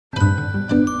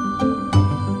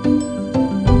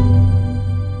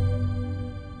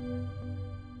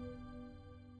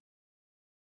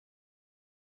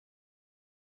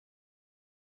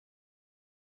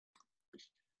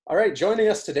All right, joining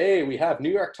us today, we have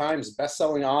New York Times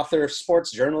bestselling author,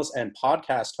 sports journalist, and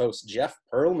podcast host, Jeff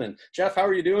Pearlman. Jeff, how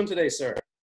are you doing today, sir?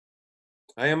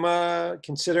 I am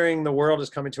considering the world is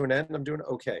coming to an end. I'm doing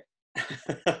okay.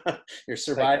 You're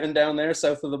surviving down there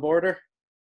south of the border?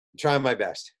 Trying my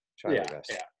best. Yeah.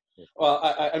 Well,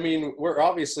 I mean, we're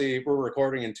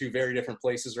recording in two very different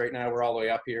places right now. We're all the way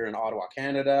up here in Ottawa,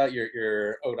 Canada.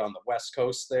 You're out on the west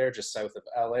coast there, just south of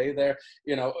LA there.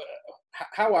 You know,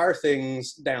 how are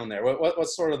things down there?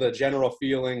 What's sort of the general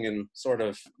feeling and sort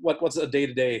of what's a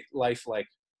day-to-day life like?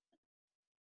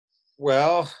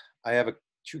 Well, I have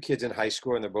two kids in high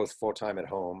school, and they're both full-time at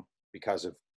home because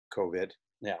of COVID.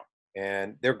 Yeah.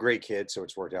 And they're great kids, so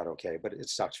it's worked out okay, but it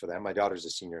sucks for them. My daughter's a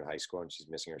senior in high school, and she's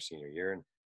missing her senior year, and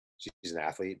she's an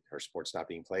athlete. Her sport's not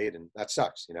being played, and that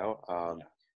sucks, you know? Yeah.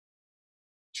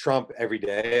 Trump, every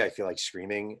day, I feel like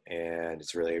screaming, and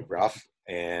it's really rough.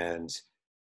 And,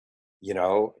 you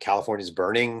know, California's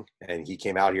burning, and he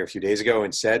came out here a few days ago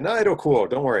and said, no, it'll cool,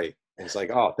 don't worry. And it's like,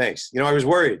 oh, thanks. You know, I was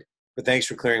worried, but thanks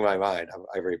for clearing my mind.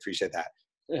 I very appreciate that.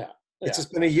 Yeah. It's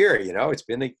just been a year, you know, it's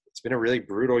been a really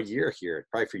brutal year here,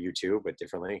 probably for you too, but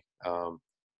differently. But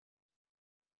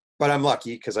I'm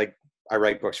lucky because I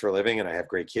write books for a living, and I have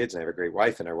great kids, and I have a great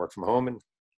wife, and I work from home, and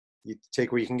you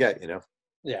take what you can get, you know?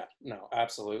 Yeah, no,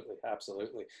 absolutely.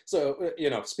 Absolutely. So, you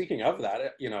know, speaking of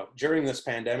that, you know, during this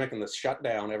pandemic and this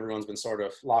shutdown, everyone's been sort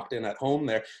of locked in at home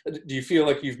there. Do you feel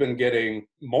like you've been getting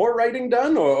more writing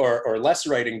done or less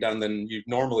writing done than you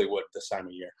normally would this time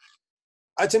of year?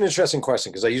 That's an interesting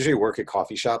question because I usually work at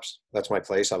coffee shops. That's my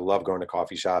place. I love going to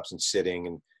coffee shops and sitting.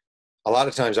 And a lot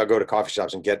of times I'll go to coffee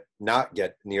shops and not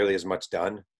get nearly as much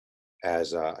done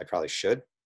as I probably should.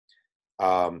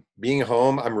 Being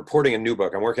home, I'm reporting a new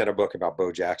book. I'm working on a book about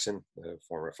Bo Jackson, the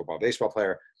former football baseball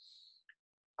player.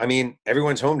 I mean,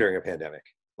 everyone's home during a pandemic.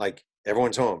 Like,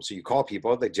 everyone's home. So you call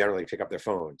people, they generally pick up their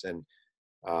phones. And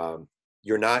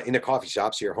you're not in a coffee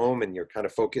shop, so you're home and you're kind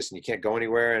of focused and you can't go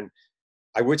anywhere. And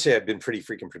I would say I've been pretty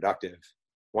freaking productive.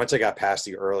 Once I got past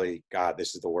the early, God,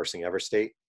 this is the worst thing ever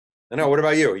state. I know. What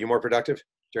about you? Are you more productive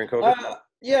during COVID?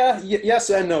 Yes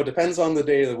and no. Depends on the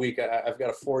day of the week. I've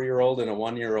got a 4-year-old and a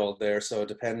 1-year-old there, so it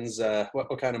depends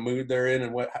what kind of mood they're in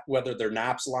and whether their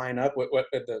naps line up.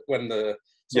 When the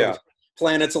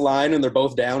planets align and they're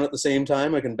both down at the same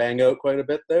time, I can bang out quite a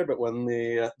bit there. But when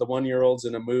the 1-year-old's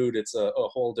in a mood, it's a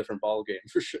whole different ball game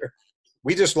for sure.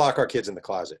 We just lock our kids in the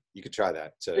closet. You could try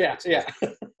that. So yeah.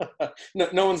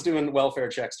 No one's doing welfare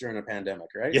checks during a pandemic,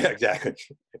 right? Yeah, exactly.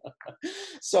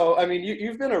 So, I mean,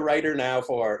 you've been a writer now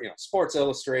for, you know, Sports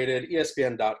Illustrated,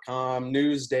 ESPN.com,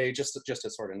 Newsday, just to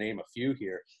sort of name a few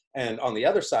here. And on the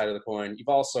other side of the coin, you've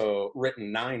also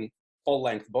written 9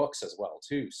 full-length books as well,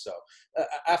 too. So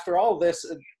after all this,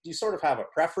 do you sort of have a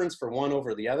preference for one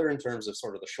over the other in terms of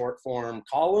sort of the short-form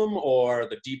column or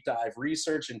the deep dive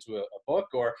research into a book,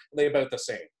 or are they about the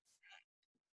same?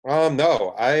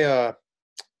 No, I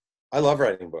love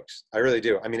writing books. I really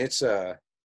do. I mean,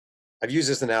 I've used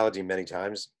this analogy many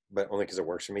times, but only because it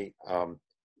works for me. When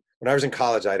I was in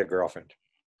college, I had a girlfriend,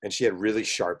 and she had really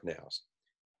sharp nails.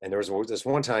 And there was this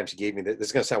one time she gave me, this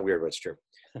is going to sound weird, but it's true.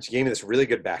 She gave me this really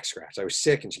good back scratch. I was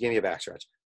sick, and she gave me a back scratch.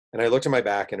 And I looked at my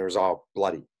back, and it was all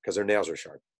bloody because her nails were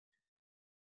sharp.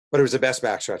 But it was the best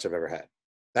back scratch I've ever had.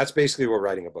 That's basically what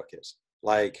writing a book is.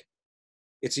 Like,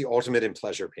 it's the ultimate in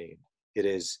pleasure pain. It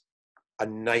is a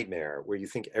nightmare where you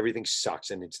think everything sucks,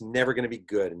 and it's never going to be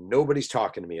good, and nobody's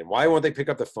talking to me, and why won't they pick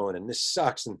up the phone, and this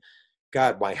sucks, and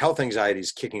God, my health anxiety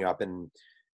is kicking up, and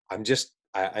I'm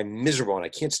miserable, and I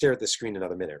can't stare at the screen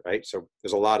another minute, right? So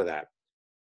there's a lot of that.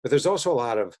 But there's also a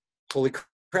lot of, holy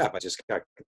crap, I just got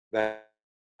that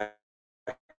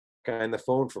guy on the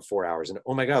phone for 4 hours, and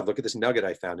oh my God, look at this nugget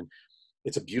I found, and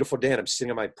it's a beautiful day, and I'm sitting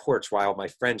on my porch while my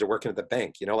friends are working at the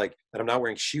bank, you know, like, and I'm not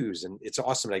wearing shoes, and it's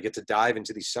awesome, and I get to dive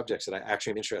into these subjects that I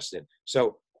actually am interested in.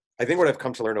 So I think what I've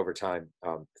come to learn over time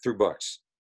through books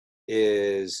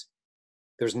is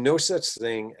there's no such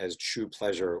thing as true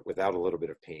pleasure without a little bit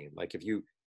of pain. Like, if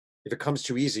it comes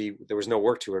too easy, there was no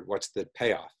work to it, what's the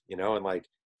payoff, you know? And like,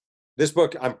 this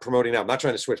book I'm promoting now, I'm not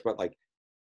trying to switch, but like,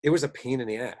 it was a pain in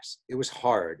the ass. It was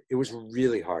hard. It was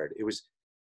really hard. It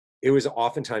was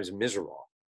oftentimes miserable,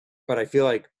 but I feel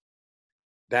like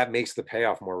that makes the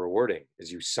payoff more rewarding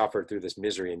as you suffer through this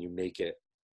misery and you make it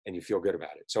and you feel good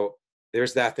about it. So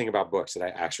there's that thing about books that I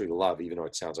actually love, even though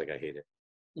it sounds like I hate it.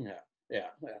 Yeah.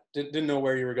 Didn't know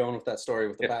where you were going with that story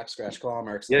with the back scratch claw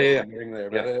marks. Yeah. There,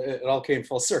 but it all came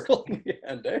full circle in the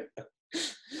end, eh?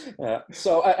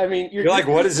 So I mean, you're like,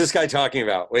 what is this guy talking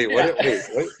about? Wait, is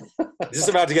this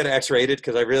about to get X-rated?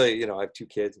 Because I really, you know, I have 2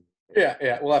 kids. Yeah,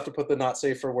 yeah. We'll have to put the "not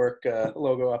safe for work"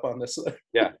 logo up on this.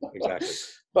 Yeah, exactly.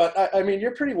 But I mean,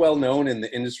 you're pretty well known in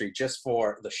the industry just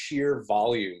for the sheer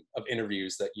volume of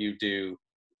interviews that you do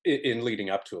in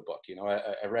leading up to a book. You know,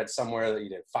 I read somewhere that you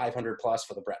did 500 plus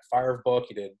for the Brett Favre book.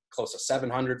 You did close to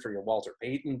 700 for your Walter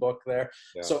Payton book there.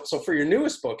 Yeah. So for your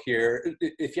newest book here,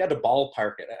 if you had to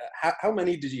ballpark it, how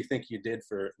many did you think you did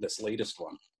for this latest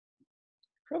one?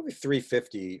 Probably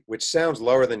 350, which sounds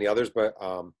lower than the others, but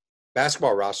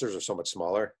basketball rosters are so much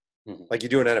smaller. Mm-hmm. Like you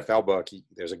do an NFL book,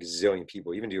 there's a gazillion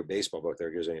people. Even do a baseball book, there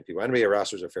are a gazillion people. NBA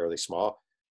rosters are fairly small.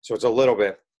 So it's a little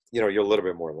bit, you're a little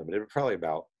bit more limited, probably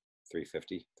about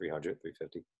 350, 300,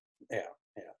 350. Yeah,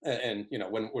 yeah, and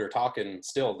when we're talking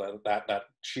still that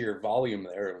sheer volume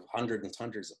there of hundreds and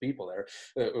hundreds of people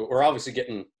there, we're obviously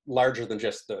getting larger than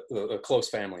just the close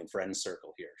family and friends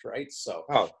circle here, right? So,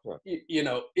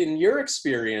 Yeah. In your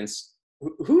experience,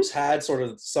 who's had sort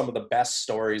of some of the best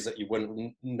stories that you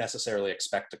wouldn't necessarily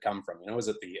expect to come from? Is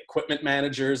it the equipment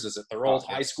managers? Is it their old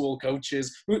high school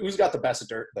coaches? Who's got the best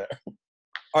dirt there?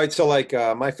 All right, so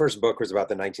my first book was about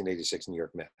the 1986 New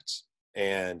York Mets,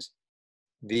 and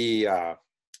the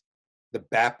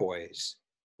Bat Boys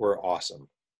were awesome,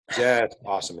 just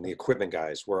awesome, and the equipment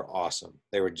guys were awesome.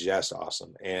 They were just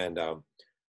awesome, and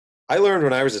I learned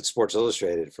when I was at Sports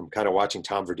Illustrated from kind of watching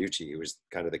Tom Verducci, who was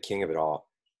kind of the king of it all.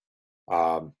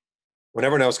 When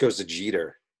everyone else goes to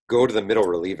Jeter, go to the middle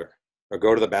reliever, or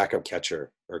go to the backup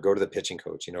catcher, or go to the pitching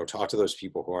coach. Talk to those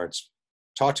people who aren't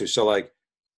talked to. So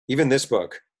even this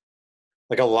book,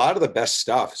 a lot of the best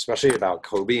stuff, especially about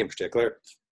Kobe in particular,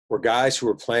 were guys who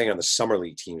were playing on the summer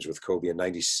league teams with Kobe in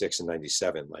 96 and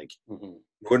 97. You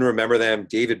wouldn't remember them,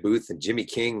 David Booth and Jimmy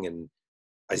King and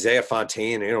Isaiah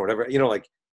Fontaine, whatever,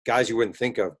 guys you wouldn't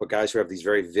think of, but guys who have these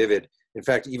very vivid, in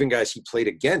fact, even guys he played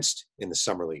against in the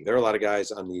summer league. There are a lot of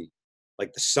guys on the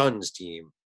Suns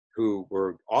team who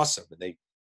were awesome. And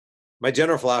my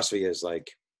general philosophy is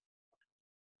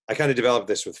I kind of developed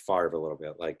this with Favre a little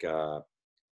bit.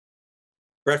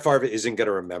 Brett Favre isn't going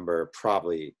to remember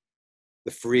probably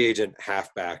the free agent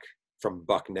halfback from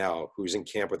Bucknell who's in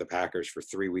camp with the Packers for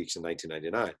 3 weeks in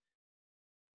 1999.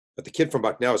 But the kid from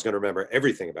Bucknell is going to remember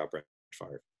everything about Brett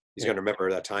Favre. He's going to remember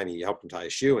that time he helped him tie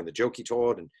his shoe and the joke he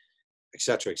told, and et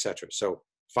cetera, et cetera. So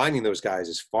finding those guys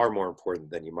is far more important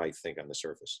than you might think on the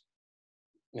surface.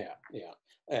 Yeah, yeah.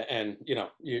 And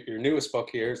your newest book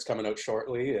here is coming out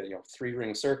shortly. Three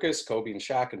Ring Circus, Kobe and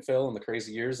Shaq and Phil, and the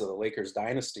Crazy Years of the Lakers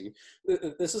Dynasty.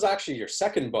 This is actually your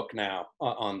second book now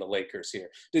on the Lakers here.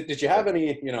 Did you have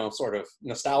any sort of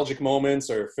nostalgic moments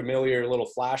or familiar little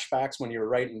flashbacks when you were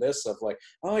writing this of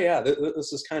oh yeah,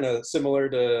 this is kind of similar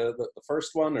to the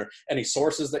first one, or any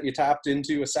sources that you tapped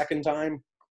into a second time?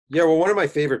 Yeah, well, one of my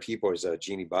favorite people is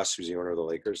Jeannie Buss, who's the owner of the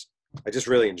Lakers. I just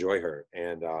really enjoy her,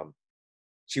 and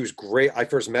she was great. I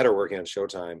first met her working on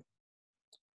Showtime.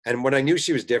 And when I knew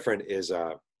she was different is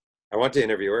I wanted to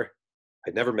interview her.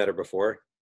 I'd never met her before.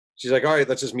 She's like, all right,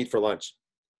 let's just meet for lunch.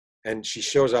 And she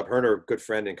shows up, her and her good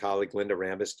friend and colleague, Linda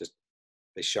Rambis,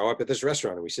 they show up at this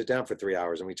restaurant and we sit down for 3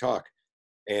 hours and we talk.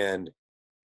 And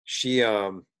she,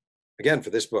 again,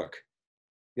 for this book,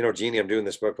 Jeannie, I'm doing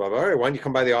this book, blah, blah. All right, why don't you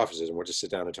come by the offices and we'll just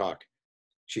sit down and talk.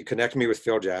 She connected me with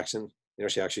Phil Jackson.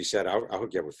 She actually said, I'll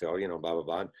hook you up with Phil, blah, blah,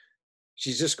 blah.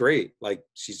 She's just great.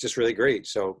 She's just really great.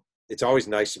 So it's always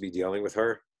nice to be dealing with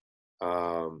her.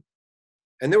 And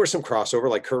there was some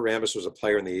crossover. Kurt Rambis was a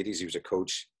player in the 80s. He was a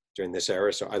coach during this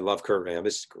era. So I love Kurt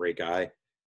Rambis. Great guy.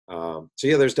 So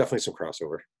yeah, there's definitely some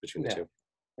crossover between the two.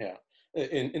 Yeah.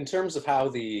 In terms of how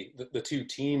the two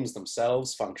teams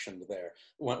themselves functioned there,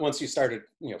 once you started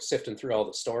sifting through all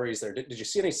the stories there, did you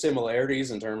see any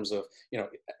similarities in terms of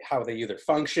how they either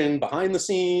functioned behind the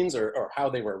scenes or how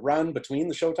they were run between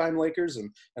the Showtime Lakers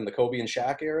and the Kobe and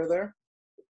Shaq era there?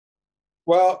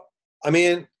 Well, I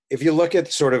mean, if you look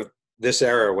at sort of this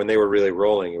era when they were really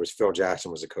rolling, it was Phil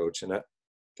Jackson was a coach, and I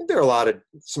think there are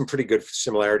some pretty good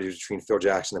similarities between Phil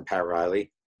Jackson and Pat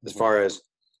Riley as far as.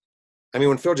 I mean,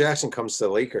 when Phil Jackson comes to the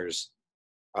Lakers,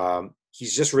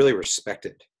 he's just really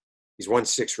respected. He's won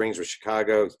 6 rings with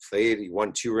Chicago. He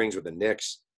won 2 rings with the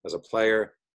Knicks as a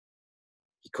player.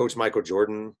 He coached Michael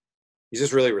Jordan. He's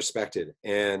just really respected.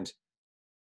 And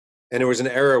it was an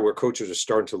era where coaches were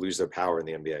starting to lose their power in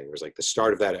the NBA. It was the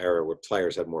start of that era where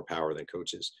players had more power than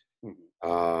coaches.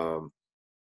 Mm-hmm.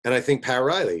 And I think Pat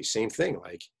Riley, same thing.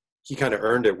 He kind of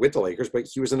earned it with the Lakers, but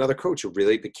he was another coach who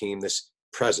really became this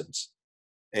presence.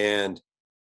 And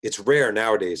it's rare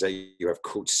nowadays that you have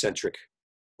coach-centric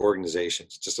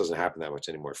organizations. It just doesn't happen that much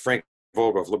anymore. Frank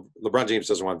Vogel, if LeBron James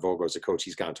doesn't want Vogel as a coach,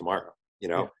 he's gone tomorrow.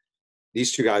 Yeah.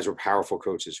 These two guys were powerful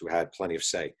coaches who had plenty of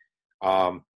say.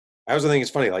 I I also think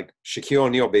it's funny, like Shaquille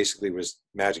O'Neal basically was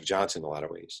Magic Johnson in a lot of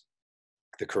ways.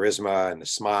 The charisma and the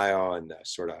smile and the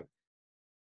sort of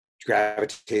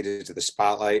gravitated to the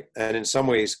spotlight. And in some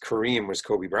ways, Kareem was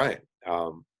Kobe Bryant.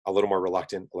 A little more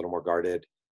reluctant, a little more guarded,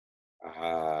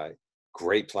 uh,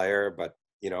 great player, but,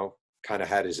 kind of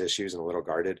had his issues and a little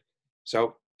guarded.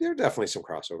 So there are definitely some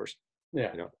crossovers,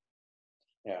 Yeah. you know.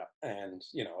 Yeah, and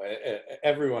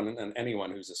everyone and anyone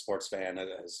who's a sports fan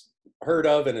has heard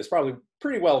of and is probably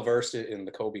pretty well versed in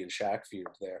the Kobe and Shaq feud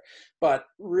there. But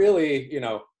really,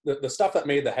 the stuff that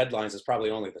made the headlines is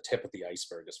probably only the tip of the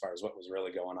iceberg as far as what was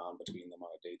really going on between them on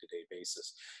a day-to-day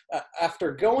basis.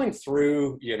 After going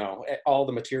through, all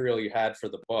the material you had for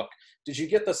the book, did you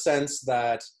get the sense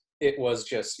that it was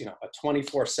just, a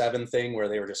 24/7 thing where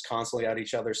they were just constantly at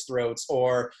each other's throats?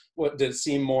 Or what did it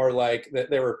seem more like that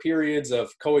there were periods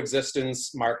of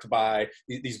coexistence marked by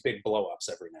these big blowups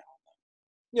every now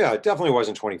Yeah, it definitely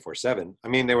wasn't 24/7. I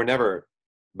mean, they were never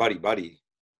buddy buddy.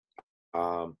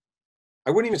 Um,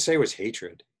 I wouldn't even say it was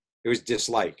hatred. It was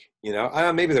dislike,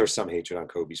 maybe there was some hatred on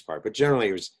Kobe's part, but generally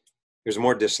it was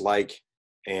more dislike.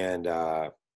 And,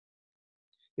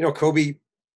 Kobe,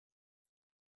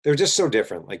 they're just so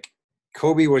different. Like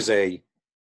Kobe was you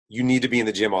need to be in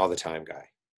the gym all the time guy.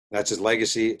 That's his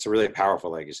legacy. It's a really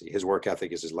powerful legacy. His work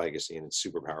ethic is his legacy, and it's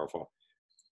super powerful.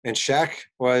 And Shaq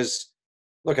was,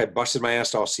 look, I busted my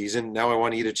ass all season. Now I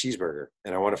want to eat a cheeseburger,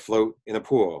 and I want to float in the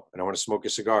pool, and I want to smoke a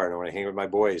cigar, and I want to hang with my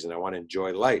boys, and I want to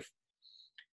enjoy life.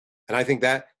 And I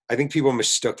think people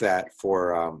mistook that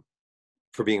for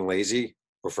being lazy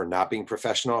or for not being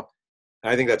professional.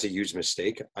 And I think that's a huge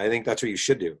mistake. I think that's what you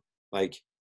should do. Like,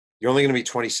 you're only going to be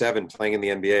 27 playing in the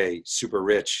NBA, super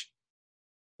rich,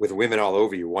 with women all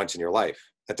over you once in your life.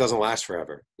 That doesn't last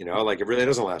forever, like it really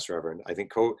doesn't last forever. And I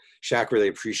think Shaq really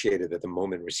appreciated that the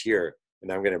moment was here,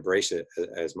 and I'm going to embrace it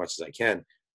as much as I can.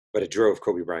 But it drove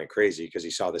Kobe Bryant crazy because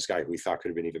he saw this guy who he thought could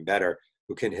have been even better,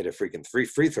 who couldn't hit a freaking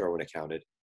free throw when it counted.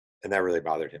 And that really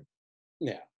bothered him.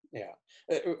 Yeah, yeah.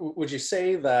 Would you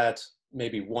say that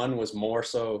maybe one was more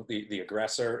so the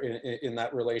aggressor in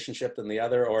that relationship than the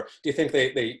other? Or do you think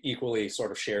they equally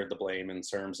sort of shared the blame in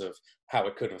terms of how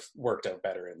it could have worked out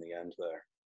better in the end there?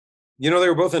 They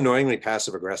were both annoyingly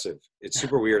passive aggressive. It's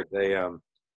super weird. They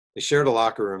shared a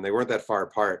locker room. They weren't that far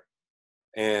apart.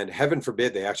 And heaven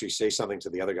forbid they actually say something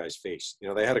to the other guy's face.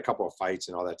 They had a couple of fights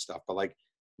and all that stuff. But like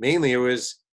mainly it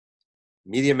was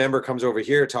media member comes over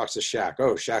here, talks to Shaq.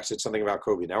 Oh, Shaq said something about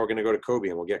Kobe. Now we're going to go to Kobe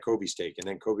and we'll get Kobe's take. And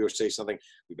then Kobe will say something.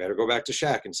 We better go back to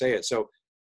Shaq and say it. So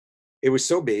it was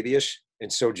so babyish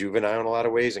and so juvenile in a lot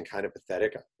of ways and kind of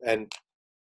pathetic. And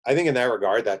I think in that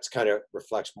regard, that's kind of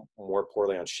reflects more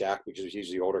poorly on Shaq because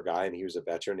he's the older guy and he was a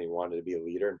veteran and he wanted to be a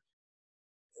leader.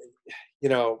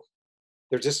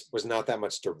 There just was not that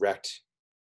much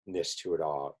directness to it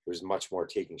all. It was much more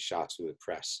taking shots through the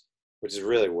press, which is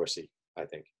really wussy, I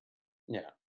think. Yeah,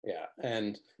 yeah.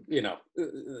 And,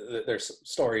 there's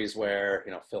stories where,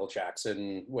 Phil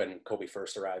Jackson, when Kobe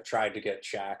first arrived, tried to get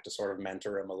Shaq to sort of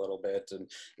mentor him a little bit. And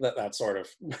that sort of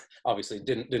obviously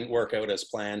didn't work out as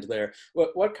planned there.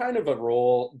 What kind of a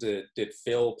role did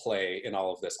Phil play in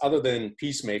all of this, other than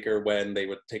peacemaker when they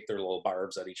would take their little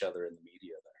barbs at each other in the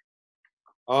media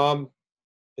there?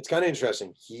 It's kind of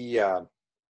interesting.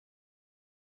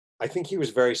 I think he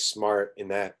was very smart in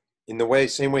the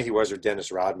same way he was with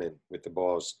Dennis Rodman with the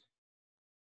Bulls.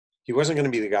 He wasn't going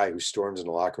to be the guy who storms in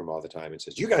the locker room all the time and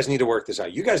says, you guys need to work this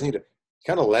out. You guys need to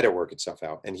kind of let it work itself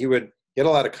out. And he had a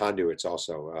lot of conduits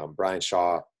also. Brian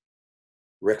Shaw,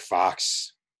 Rick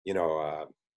Fox,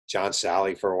 John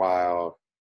Sally for a while,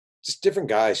 just different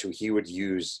guys who he would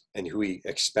use and who he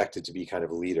expected to be kind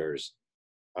of leaders.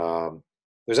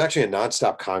 There's actually a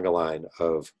nonstop conga line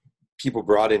of people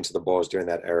brought into the Bulls during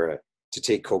that era to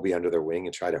take Kobe under their wing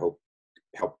and try to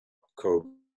help Kobe.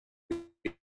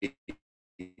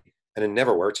 And it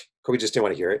never worked. Kobe just didn't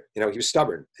want to hear it. He was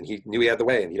stubborn and he knew he had the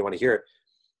way and he didn't want to hear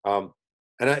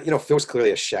it. Phil was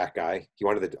clearly a Shaq guy. He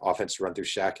wanted the offense to run through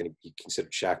Shaq and he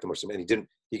considered Shaq the most, and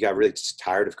he got really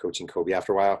tired of coaching Kobe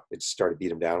after a while. It started to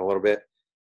beat him down a little bit.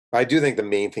 But I do think the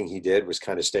main thing he did was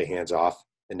kind of stay hands off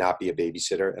and not be a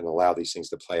babysitter and allow these things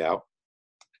to play out.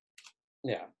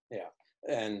 Yeah, yeah.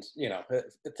 And,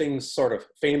 things sort of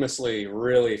famously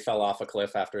really fell off a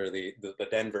cliff after the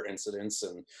Denver incidents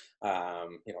and,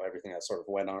 everything that sort of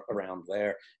went around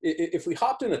there. If we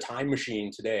hopped in a time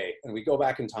machine today and we go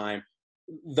back in time,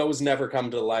 those never come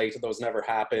to light. Those never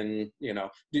happen. Do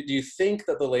you think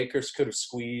that the Lakers could have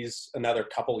squeezed another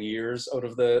couple years out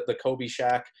of the Kobe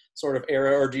Shaq sort of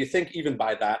era? Or do you think even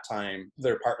by that time,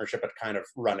 their partnership had kind of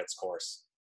run its course?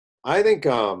 I think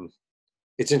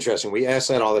It's interesting. We ask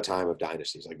that all the time of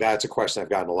dynasties. Like that's a question I've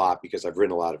gotten a lot because I've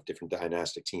written a lot of different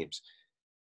dynastic teams.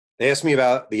 They asked me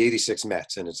about the 86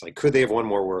 Mets, and it's like, could they have won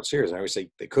more World Series? And I always say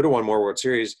they could have won more World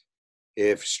Series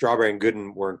if Strawberry and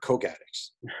Gooden weren't coke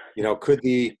addicts. You know, could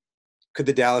the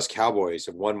Dallas Cowboys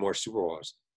have won more Super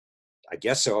Bowls? I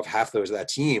guess so. If half that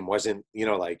team wasn't, you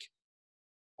know, like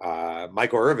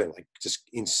Michael Irvin, like just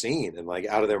insane and like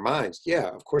out of their minds. Yeah,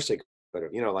 of course they could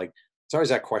have. You know, like it's always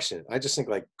that question. I just think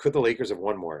like, could the Lakers have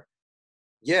won more?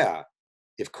 Yeah,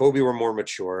 if Kobe were more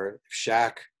mature, if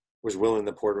Shaq was willing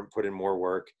to put in more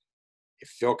work, if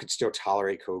Phil could still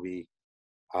tolerate Kobe,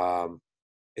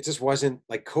 it just wasn't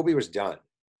like Kobe was done.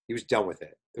 He was done with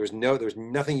it. There was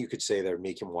nothing you could say that would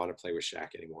make him want to play with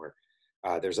Shaq anymore.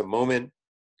 There's a moment.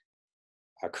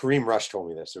 Kareem Rush told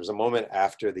me this. There was a moment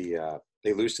after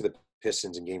they lose to the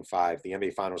Pistons in Game 5. The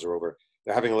NBA Finals are over.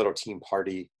 They're having a little team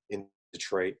party in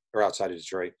Detroit or outside of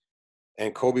Detroit,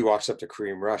 and Kobe walks up to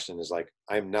Kareem Rush and is like,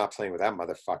 "I'm not playing with that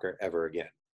motherfucker ever again."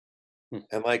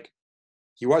 And like,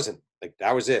 he wasn't. Like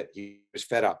that was it. He was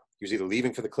fed up. He was either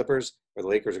leaving for the Clippers or the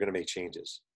Lakers are going to make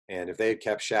changes. And if they had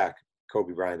kept Shaq,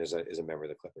 Kobe Bryant is a member of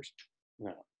the Clippers.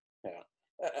 Yeah,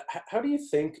 yeah. How do you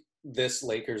think this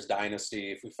Lakers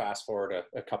dynasty, if we fast forward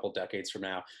a couple decades from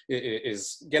now,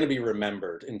 is going to be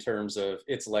remembered in terms of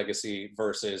its legacy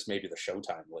versus maybe the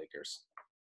Showtime Lakers?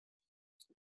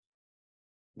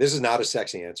 This is not a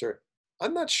sexy answer.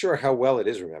 I'm not sure how well it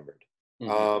is remembered.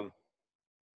 Mm-hmm.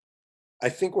 I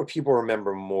think what people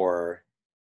remember more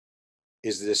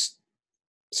is this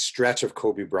stretch of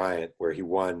Kobe Bryant where he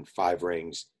won 5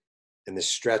 rings and this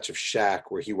stretch of Shaq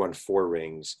where he won 4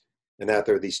 rings, and that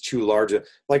there are these two larger,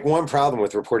 like one problem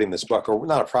with reporting this book, or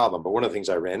not a problem, but one of the things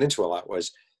I ran into a lot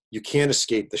was you can't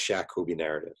escape the Shaq Kobe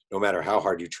narrative, no matter how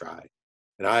hard you try.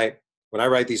 And when I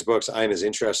write these books, I'm as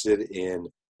interested in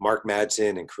Mark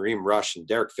Madsen and Kareem Rush and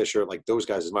Derek Fisher, like those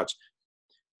guys as much.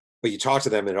 But you talk to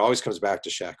them and it always comes back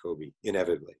to Shaq Kobe,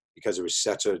 inevitably, because it was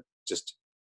such a just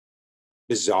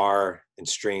bizarre and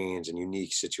strange and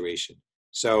unique situation.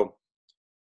 So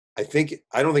I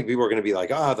don't think people are going to be like,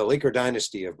 the Laker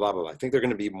dynasty of blah, blah, blah. I think they're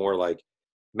going to be more like,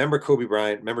 remember Kobe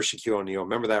Bryant, remember Shaquille O'Neal,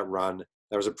 remember that run?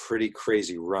 That was a pretty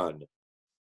crazy run.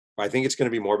 But I think it's going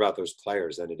to be more about those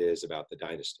players than it is about the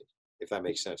dynasty, if that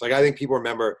makes sense. Like, I think people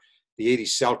remember the 80s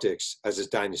Celtics as this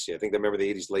dynasty. I think they remember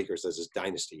the 80s Lakers as this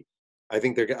dynasty. I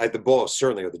think the Bulls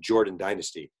certainly, or the Jordan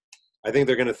dynasty. I think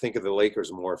they're going to think of the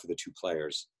Lakers more for the 2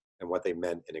 players and what they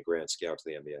meant in a grand scale to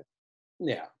the NBA.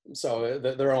 Yeah, so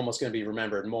they're almost going to be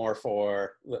remembered more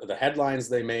for the headlines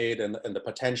they made and the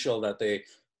potential that they,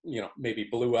 you know, maybe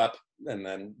blew up and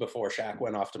then before Shaq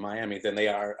went off to Miami than they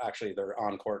are actually their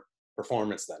on-court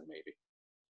performance then maybe.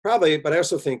 Probably, but I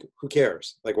also think, who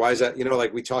cares? Like, why is that? You know,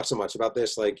 like we talk so much about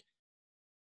this, like,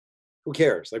 who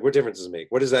cares? Like, what difference does it make?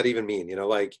 What does that even mean? You know,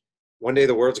 like, one day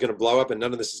the world's going to blow up and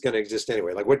none of this is going to exist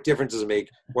anyway. Like, what difference does it make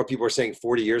what people were saying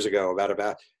 40 years ago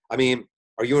about, I mean,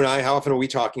 are you and I, how often are we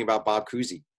talking about Bob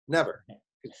Cousy? Never.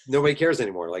 Nobody cares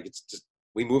anymore. Like, it's just,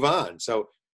 we move on. So,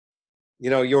 you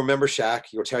know, you'll remember Shaq.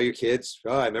 You'll tell your kids,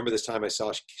 oh, I remember this time I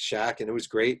saw Shaq and it was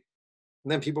great.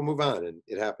 And then people move on and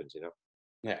it happens, you know?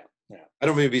 Yeah, yeah. I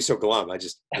don't mean to be so glum. I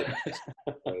just, it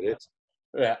is.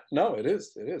 Yeah, no, it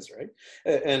is, right?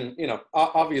 And, you know,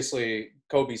 obviously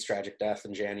Kobe's tragic death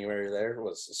in January there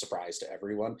was a surprise to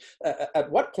everyone.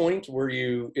 At what point were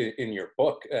you in your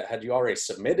book? Had you already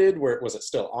submitted? Was it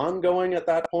still ongoing at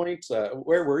that point?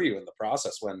 Where were you in the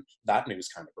process when that news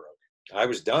kind of broke? I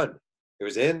was done. It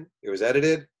was in, it was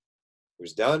edited, it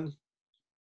was done.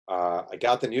 I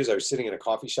got the news. I was sitting in a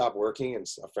coffee shop working and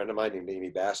a friend of mine named Amy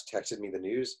Bass texted me the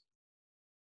news.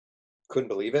 Couldn't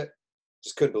believe it.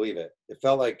 Just couldn't believe it. It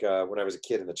felt like when I was a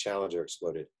kid and the Challenger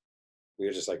exploded. We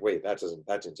were just like, wait, that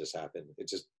didn't just happen. It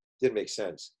just didn't make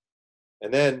sense.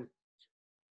 And then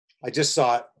I just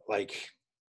thought, like,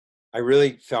 I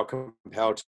really felt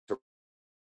compelled to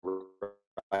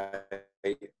write.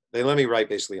 They let me write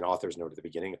basically an author's note at the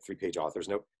beginning, a 3-page author's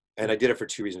note. And I did it for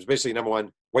 2 reasons. Basically, number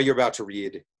one, what you're about to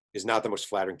read is not the most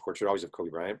flattering portrait always of Kobe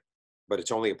Bryant, but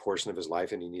it's only a portion of his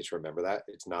life, and you need to remember that.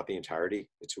 It's not the entirety.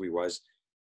 It's who he was.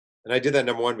 And I did that,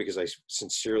 number one, because I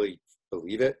sincerely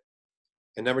believe it.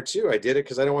 And number two, I did it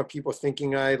because I don't want people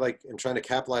thinking I am trying to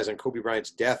capitalize on Kobe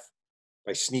Bryant's death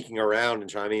by sneaking around and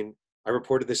trying. I mean, I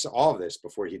reported all of this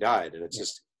before he died. And it's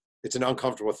just, it's an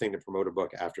uncomfortable thing to promote a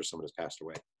book after someone has passed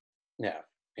away. Yeah.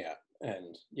 Yeah.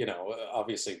 And, you know,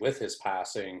 obviously with his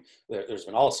passing, there's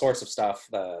been all sorts of stuff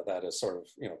that has sort of,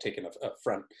 you know, taken a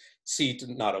front seat,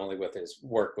 not only with his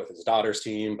work with his daughter's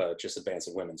team, but just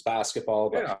advancing women's basketball.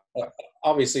 But Yeah.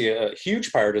 obviously a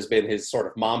huge part has been his sort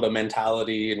of Mamba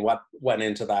mentality and what went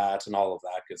into that and all of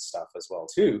that good stuff as well,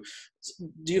 too.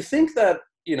 Do you think that,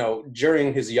 you know,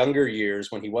 during his younger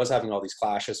years when he was having all these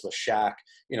clashes with Shaq,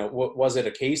 you know, was it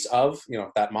a case of, you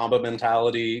know, that Mamba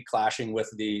mentality clashing with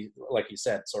the, like you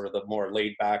said, sort of the more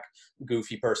laid back,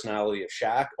 goofy personality of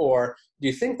Shaq? Or do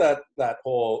you think that that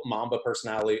whole Mamba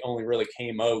personality only really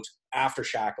came out after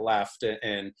Shaq left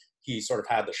and he sort of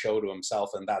had the show to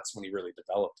himself, and that's when he really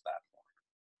developed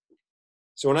that?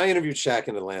 So when I interviewed Shaq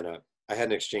in Atlanta, I had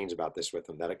an exchange about this with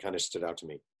him that it kind of stood out to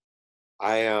me.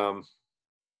 I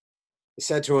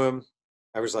said to him,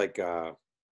 I was like,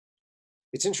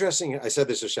 it's interesting. I said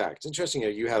this to Shaq. It's interesting how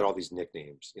you had all these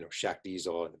nicknames, you know, Shaq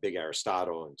Diesel and the Big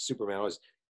Aristotle and Superman.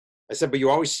 I said, but you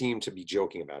always seemed to be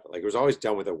joking about it. Like it was always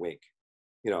done with a wink.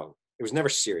 You know, it was never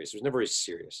serious. It was never very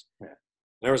serious. Yeah.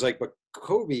 And I was like, but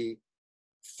Kobe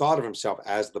thought of himself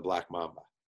as the Black Mamba.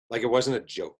 Like it wasn't a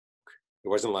joke. It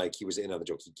wasn't like he was in on the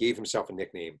joke. He gave himself a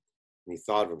nickname and he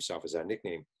thought of himself as that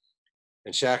nickname.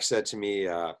 And Shaq said to me,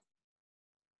 and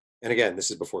again, this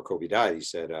is before Kobe died, he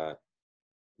said,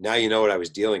 now you know what I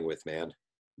was dealing with, man.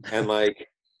 And like,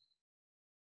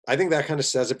 I think that kind of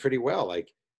says it pretty well. Like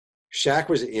Shaq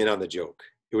was in on the joke.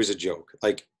 It was a joke,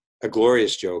 like a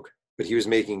glorious joke, but he was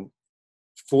making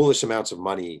foolish amounts of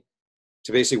money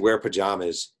to basically wear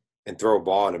pajamas and throw a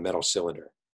ball in a metal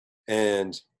cylinder.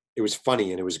 And it was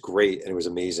funny and it was great and it was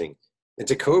amazing. And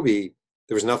to Kobe,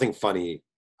 there was nothing funny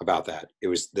about that. It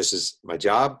was, this is my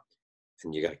job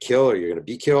and you got to kill or you're going to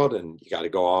be killed and you got to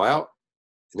go all out.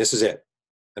 And this is it.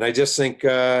 And I just think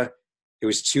it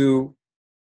was two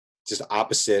just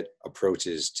opposite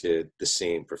approaches to the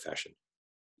same profession.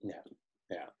 Yeah,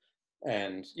 yeah.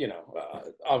 And, you know,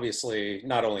 obviously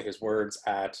not only his words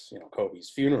at, you know,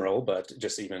 Kobe's funeral, but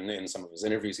just even in some of his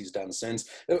interviews he's done since.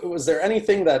 Was there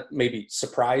anything that maybe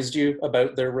surprised you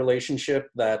about their relationship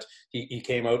that he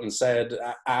came out and said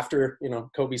after, you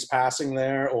know, Kobe's passing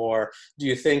there? Or do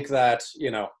you think that, you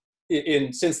know,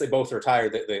 since they both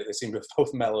retired, they seem to have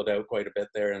both mellowed out quite a bit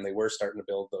there, and they were starting to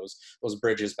build those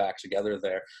bridges back together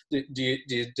there.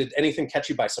 Did anything catch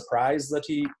you by surprise that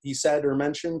he said or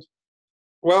mentioned?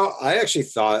 Well, I actually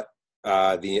thought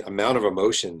the amount of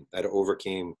emotion that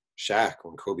overcame Shaq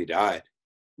when Kobe died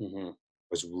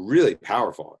was really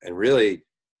powerful and really,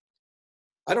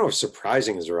 I don't know if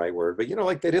surprising is the right word, but, you know,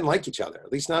 like they didn't like each other,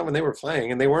 at least not when they were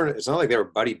playing. And they weren't, it's not like they were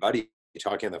buddy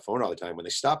talking on the phone all the time when they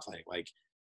stopped playing. Like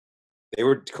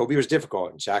Kobe was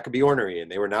difficult and Shaq could be ornery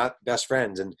and they were not best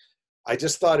friends. And I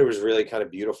just thought it was really kind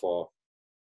of beautiful.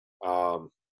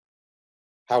 How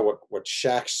what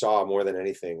Shaq saw more than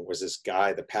anything was this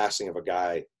guy, the passing of a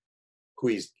guy who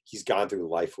he's gone through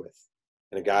life with,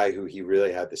 and a guy who he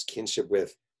really had this kinship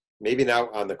with, maybe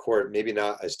not on the court, maybe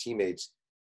not as teammates,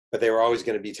 but they were always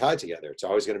going to be tied together. It's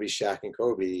always going to be Shaq and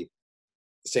Kobe,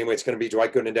 the same way it's going to be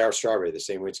Dwight Gooden and Darryl Strawberry, the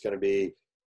same way it's going to be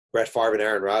Brett Favre and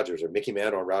Aaron Rodgers, or Mickey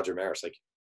Mantle and Roger Maris. Like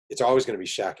it's always going to be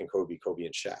Shaq and Kobe, Kobe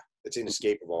and Shaq. It's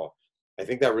inescapable. I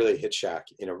think that really hit Shaq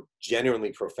in a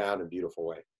genuinely profound and beautiful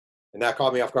way. And that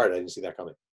caught me off guard. I didn't see that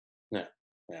coming. Yeah,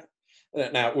 yeah.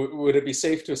 Now, would it be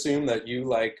safe to assume that you,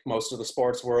 like most of the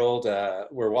sports world,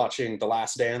 were watching the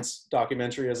Last Dance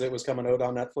documentary as it was coming out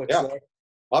on Netflix? Yeah, there?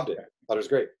 loved it. Thought it was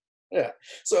great. Yeah.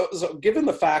 So given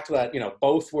the fact that, you know,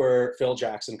 both were Phil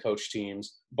Jackson coach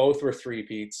teams, both were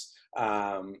three-peats,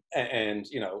 and,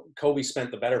 you know, Kobe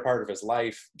spent the better part of his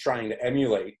life trying to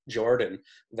emulate Jordan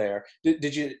there.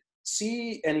 Did you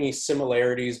see any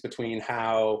similarities between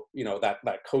how, you know, that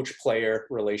coach-player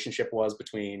relationship was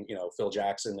between, you know, Phil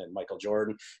Jackson and Michael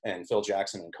Jordan and Phil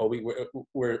Jackson and Kobe?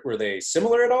 Were they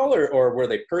similar at all, or were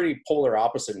they pretty polar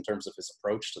opposite in terms of his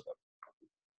approach to them?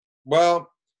 Well,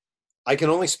 I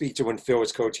can only speak to when Phil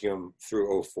was coaching him through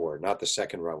 2004, not the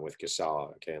second run with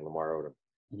Gasol, okay, and Lamar Odom.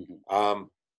 Mm-hmm.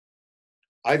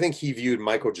 I think he viewed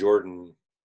Michael Jordan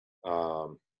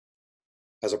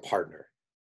as a partner,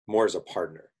 more as a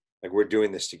partner. Like, we're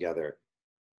doing this together.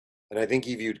 And I think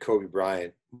he viewed Kobe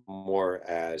Bryant more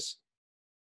as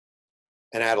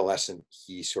an adolescent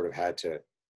he sort of had to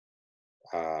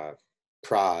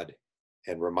prod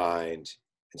and remind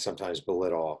and sometimes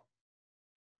belittle.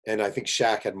 And I think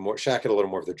Shaq had a little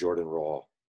more of the Jordan role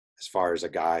as far as a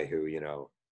guy who, you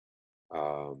know,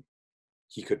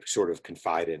 he could sort of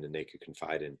confide in and they could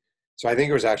confide in. So I think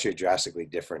it was actually a drastically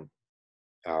different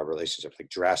relationship, like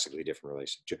drastically different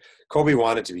relationship. Kobe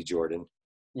wanted to be Jordan.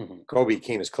 Mm-hmm. Kobe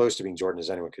came as close to being Jordan as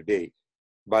anyone could be.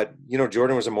 But, you know,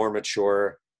 Jordan was a more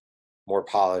mature, more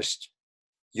polished,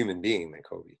 human being than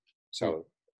Kobe. So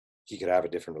he could have a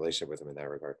different relationship with him in that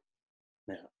regard.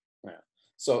 Yeah, yeah.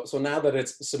 So now that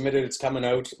it's submitted, it's coming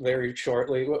out very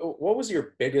shortly. What was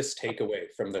your biggest takeaway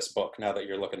from this book now that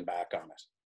you're looking back on it?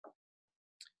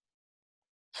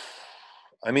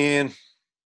 I mean,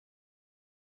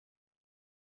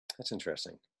 that's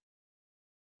interesting.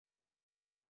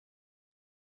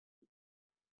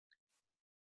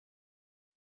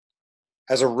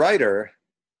 As a writer,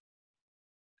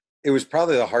 it was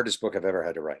probably the hardest book I've ever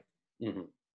had to write,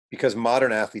 because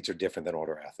modern athletes are different than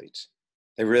older athletes.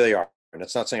 They really are. And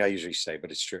it's not something I usually say,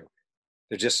 but it's true.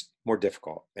 They're just more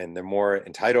difficult, and they're more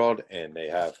entitled, and they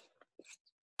have,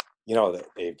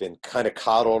 they've been kind of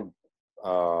coddled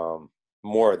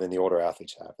more than the older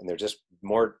athletes have. And they're just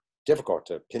more difficult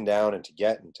to pin down and to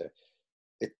get and to,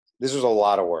 this was a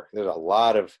lot of work. There's a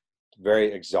lot of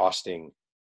very exhausting,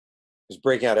 just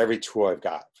breaking out every tool I've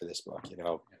got for this book,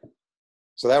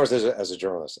 So that was as a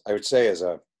journalist. I would say as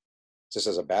a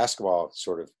basketball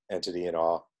sort of entity and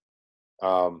all,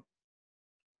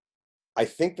 I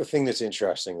think the thing that's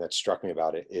interesting that struck me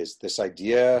about it is this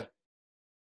idea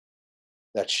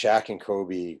that Shaq and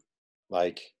Kobe,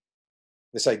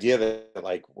 this idea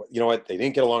that they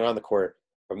didn't get along on the court,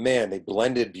 but man, they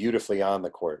blended beautifully on the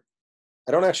court.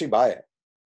 I don't actually buy it.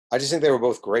 I just think they were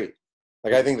both great.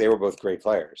 I think they were both great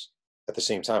players at the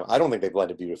same time. I don't think they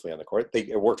blended beautifully on the court.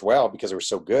 It worked well because they were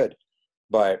so good,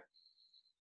 but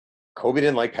Kobe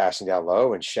didn't like passing down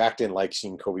low, and Shaq didn't like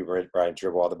seeing Kobe Bryant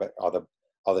dribble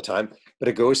all the time. But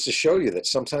it goes to show you that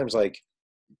sometimes,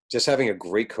 just having a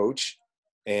great coach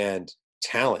and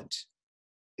talent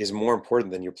is more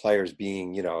important than your players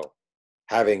being,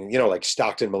 having, like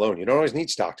Stockton Malone. You don't always need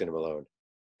Stockton and Malone.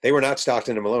 They were not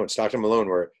Stockton and Malone. Stockton and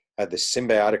Malone had this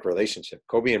symbiotic relationship.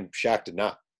 Kobe and Shaq did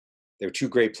not. They were two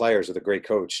great players with a great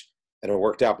coach, and it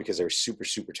worked out because they were super,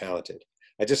 super talented.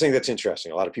 I just think that's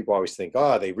interesting. A lot of people always think,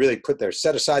 they really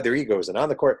set aside their egos and on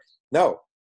the court. No,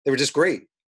 they were just great.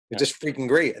 They're just freaking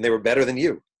great, and they were better than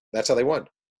you. That's how they won.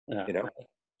 Yeah.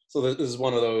 So this is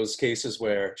one of those cases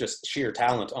where just sheer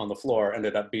talent on the floor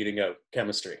ended up beating out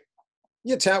chemistry.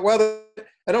 Yeah,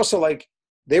 and also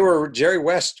Jerry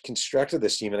West constructed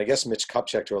this team, and I guess Mitch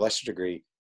Kupchak to a lesser degree.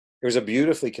 It was a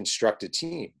beautifully constructed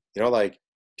team.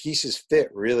 Pieces fit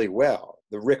really well.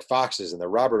 The Rick Foxes and the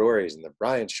Robert Ory's and the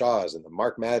Brian Shaws and the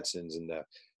Mark Madsen's and the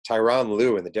Tyronn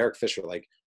Lue and the Derek Fisher.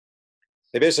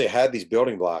 They basically had these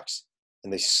building blocks,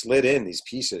 and they slid in these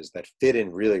pieces that fit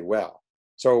in really well.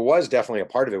 So it was definitely a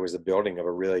part of it was the building of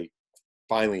a really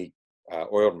finely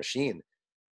oiled machine.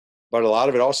 But a lot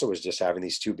of it also was just having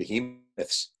these two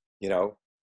behemoths,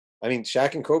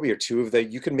 Shaq and Kobe are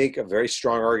you can make a very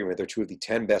strong argument they're two of the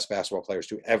 10 best basketball players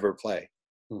to ever play.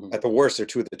 Mm-hmm. At the worst, they're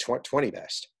two of the 20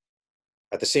 best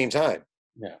at the same time.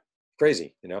 Yeah.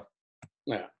 Crazy, Yeah.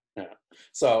 Yeah.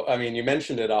 So, you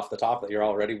mentioned it off the top that you're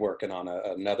already working on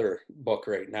another book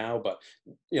right now, but,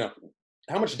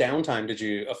 how much downtime did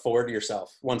you afford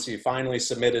yourself once you finally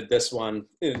submitted this one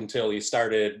until you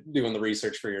started doing the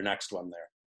research for your next one there?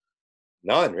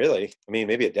 None, really.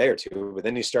 Maybe a day or two, but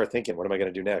then you start thinking, what am I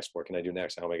going to do next? What can I do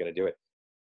next? How am I going to do it?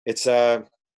 It's,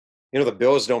 the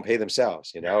bills don't pay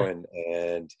themselves,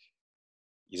 and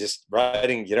you just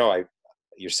writing,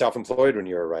 you're self-employed when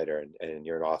you're a writer and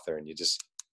you're an author, and you just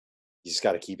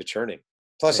got to keep it churning.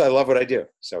 Plus, I love what I do,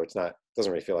 so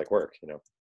doesn't really feel like work,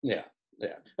 Yeah.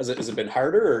 Yeah. Has it been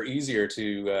harder or easier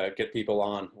to get people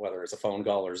on, whether it's a phone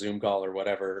call or Zoom call or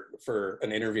whatever, for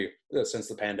an interview since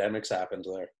the pandemic's happened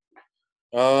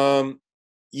there?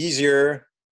 Easier,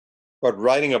 but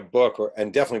writing a book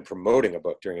and definitely promoting a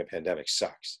book during a pandemic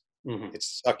sucks.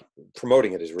 Mm-hmm.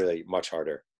 Promoting it is really much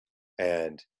harder,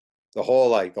 and the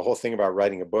whole thing about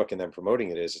writing a book and then promoting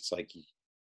it is it's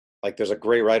there's a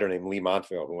great writer named Lee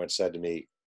Montville who once said to me,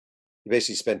 you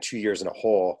basically spend 2 years in a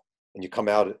hole and you come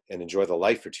out and enjoy the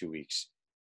light for 2 weeks.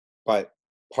 But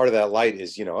part of that light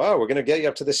is, we're going to get you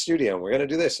up to the studio and we're going to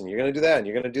do this and you're going to do that and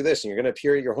you're going to do this and you're going to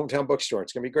appear at your hometown bookstore. And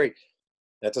it's going to be great.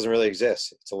 That doesn't really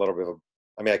exist. It's a little bit of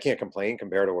I can't complain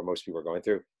compared to what most people are going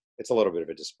through. It's a little bit of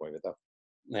a disappointment though.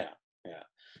 Yeah. Yeah.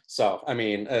 So,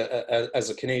 as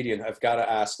a Canadian, I've got to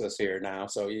ask this here now.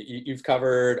 So you've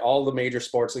covered all the major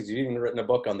sports leagues. You've even written a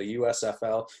book on the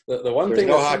USFL. The one There's thing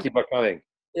no hockey book coming.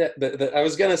 Yeah, I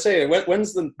was gonna say,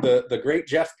 when's the great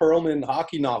Jeff Pearlman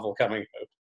hockey novel coming out?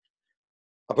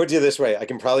 I'll put it this way: I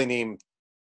can probably name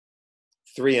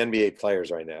 3 NBA players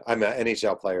right now. I'm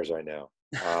NHL players right now.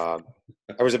 I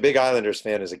was a big Islanders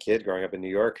fan as a kid, growing up in New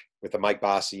York, with the Mike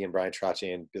Bossy and Brian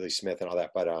Trottier and Billy Smith and all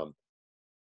that. But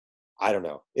I don't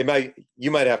know.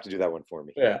 You might have to do that one for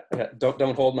me. Yeah.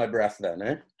 Don't hold my breath then,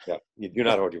 eh? Yeah, you do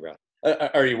not hold your breath.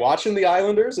 Are you watching the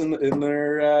Islanders in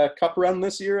their cup run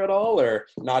this year at all, or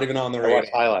not even on the I watch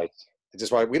radar? highlights. It's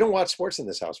just why we don't watch sports in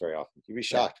this house very often. You'd be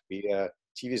Yeah. shocked.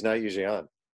 TV's not usually on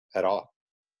at all.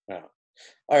 Yeah.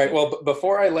 All right. Well,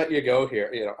 before I let you go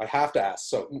here, I have to ask.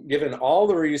 So, given all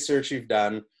the research you've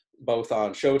done, both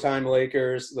on Showtime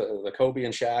Lakers, the Kobe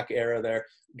and Shaq era there,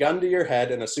 gun to your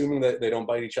head, and assuming that they don't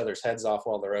bite each other's heads off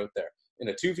while they're out there, in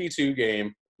a 2v2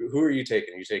 game, who are you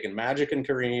taking? Are you taking Magic and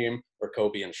Kareem or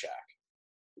Kobe and Shaq?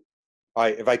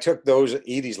 If I took those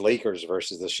 80s Lakers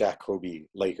versus the Shaq Kobe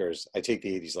Lakers, I take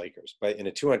the 80s Lakers. But in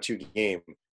a 2-on-2 game,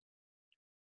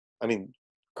 I mean,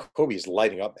 Kobe's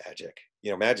lighting up Magic.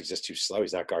 Magic's just too slow.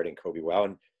 He's not guarding Kobe well.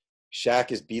 And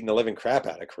Shaq is beating the living crap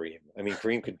out of Kareem. I mean,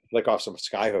 Kareem could flick off some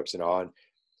sky hooks and on.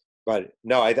 But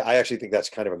no, I actually think that's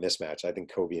kind of a mismatch. I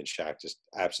think Kobe and Shaq just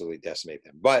absolutely decimate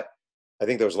them. But I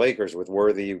think those Lakers with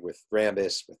Worthy, with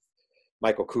Rambis, with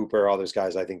Michael Cooper, all those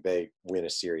guys, I think they win a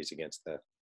series against the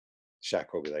Shaq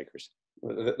Kobe Lakers.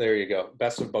 There you go.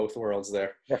 Best of both worlds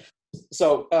there. Yeah.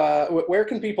 So where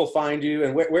can people find you,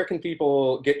 and where can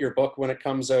people get your book when it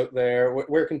comes out there?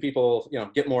 Where can people,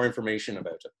 get more information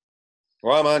about it?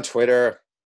 Well, I'm on Twitter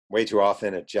way too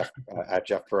often at Jeff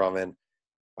Perelman.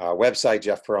 Website,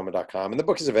 jeffperelman.com. And the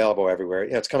book is available everywhere.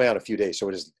 It's coming out in a few days.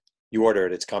 So you order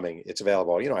it, it's coming. It's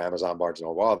available, Amazon, Barnes &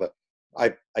 Noble.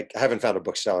 I haven't found a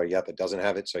bookseller yet that doesn't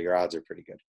have it. So your odds are pretty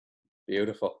good.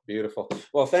 Beautiful, beautiful.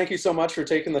 Well, thank you so much for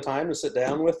taking the time to sit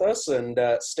down with us, and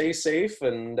stay safe.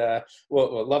 And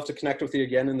we'll love to connect with you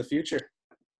again in the future.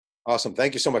 Awesome.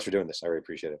 Thank you so much for doing this. I really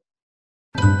appreciate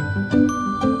it.